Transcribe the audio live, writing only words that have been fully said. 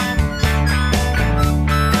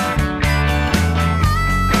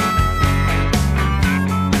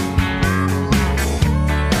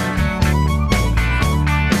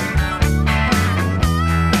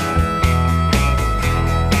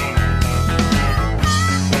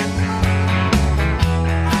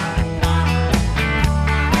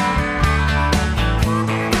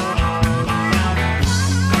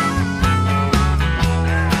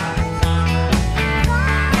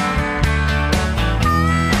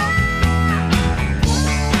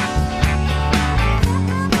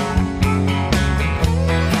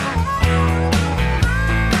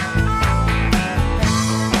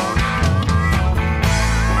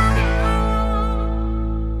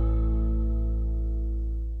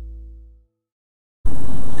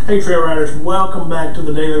Hey Trail Riders, welcome back to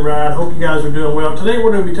the Daily Ride. Hope you guys are doing well. Today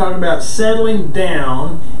we're going to be talking about settling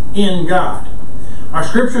down in God. Our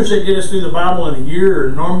scriptures that get us through the Bible in a year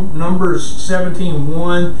are Numbers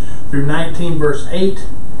 17:1 through 19 verse 8,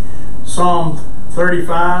 Psalm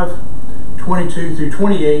 35, 22 through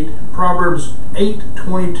 28, Proverbs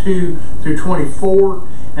 8:22 through 24,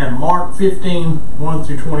 and Mark 15:1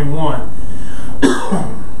 through 21.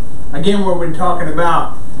 Again, we're going to be talking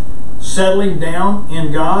about settling down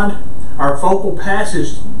in God. Our focal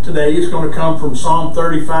passage today is going to come from Psalm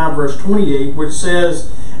 35 verse 28, which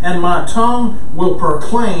says, "And my tongue will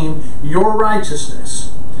proclaim your righteousness,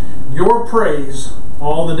 your praise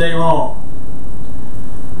all the day long."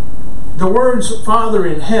 The words Father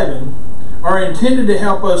in heaven are intended to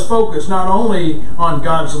help us focus not only on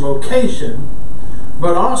God's location,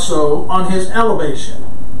 but also on His elevation.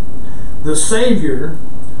 The Savior,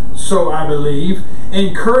 so I believe,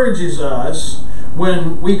 encourages us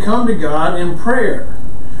when we come to God in prayer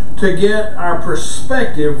to get our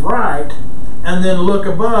perspective right and then look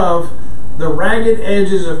above the ragged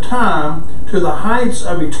edges of time to the heights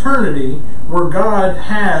of eternity where God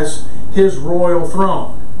has His royal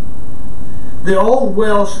throne. The old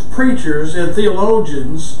Welsh preachers and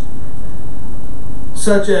theologians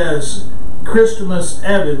such as Christmas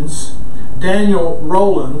Evans, Daniel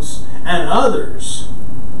Rowlands, and others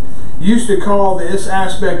used to call this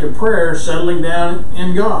aspect of prayer settling down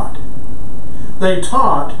in God. They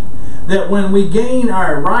taught that when we gain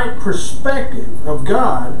our right perspective of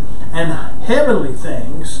God and heavenly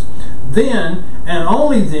things, then and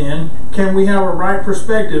only then can we have a right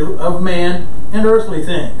perspective of man and earthly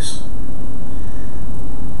things.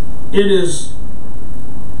 It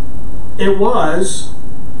was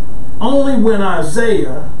only when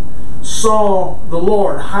Isaiah saw the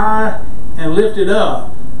Lord high and lifted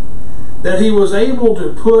up that he was able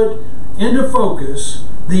to put into focus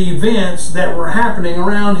the events that were happening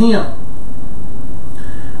around him.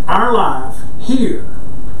 Our life here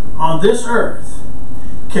on this earth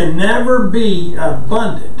can never be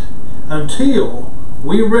abundant until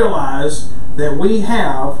we realize that we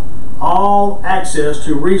have all access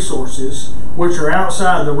to resources which are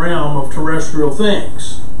outside the realm of terrestrial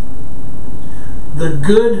things. The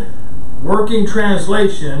good working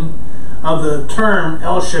translation of the term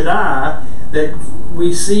El Shaddai that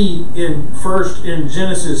we see first in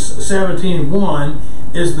Genesis 17:1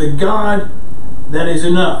 is the God that is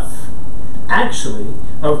enough. Actually,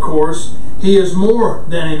 of course, He is more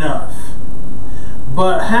than enough.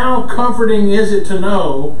 But how comforting is it to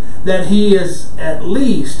know that He is at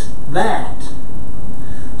least that?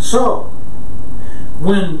 So,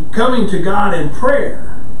 when coming to God in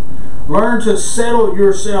prayer, learn to settle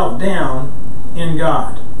yourself down in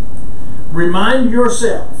God. Remind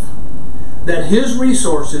yourself that His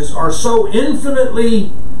resources are so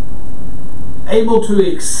infinitely able to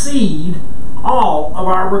exceed all of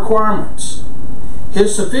our requirements.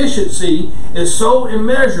 His sufficiency is so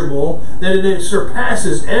immeasurable that it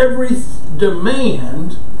surpasses every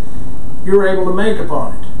demand you're able to make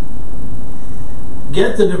upon it.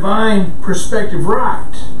 Get the divine perspective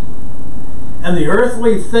right, and the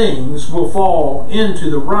earthly things will fall into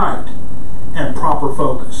the right and proper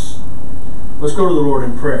focus. Let's go to the Lord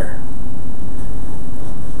in prayer.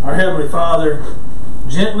 Our Heavenly Father,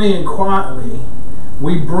 gently and quietly,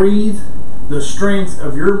 we breathe the strength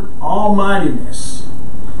of your almightiness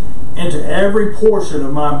into every portion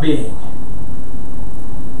of my being.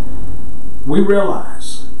 We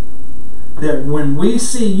realize that when we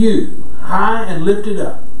see you high and lifted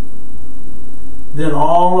up, then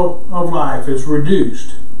all of life is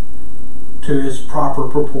reduced to its proper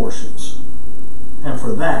proportions. And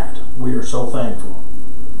for that, we are so thankful.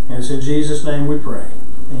 And it's in Jesus' name we pray.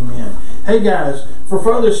 Amen. Hey guys, for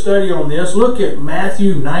further study on this, look at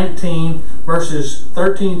Matthew 19, verses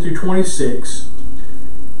 13 through 26,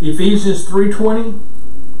 Ephesians 3:20,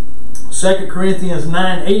 2 Corinthians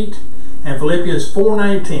 9:8, and Philippians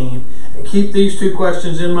 4:19, and keep these two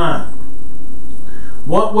questions in mind.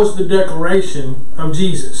 What was the declaration of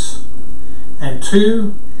Jesus? And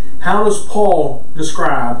two, how does Paul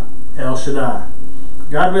describe El Shaddai?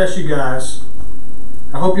 God bless you guys.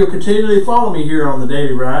 I hope you'll continually follow me here on the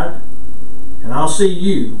Daily Ride, and I'll see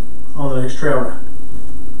you on the next trail ride.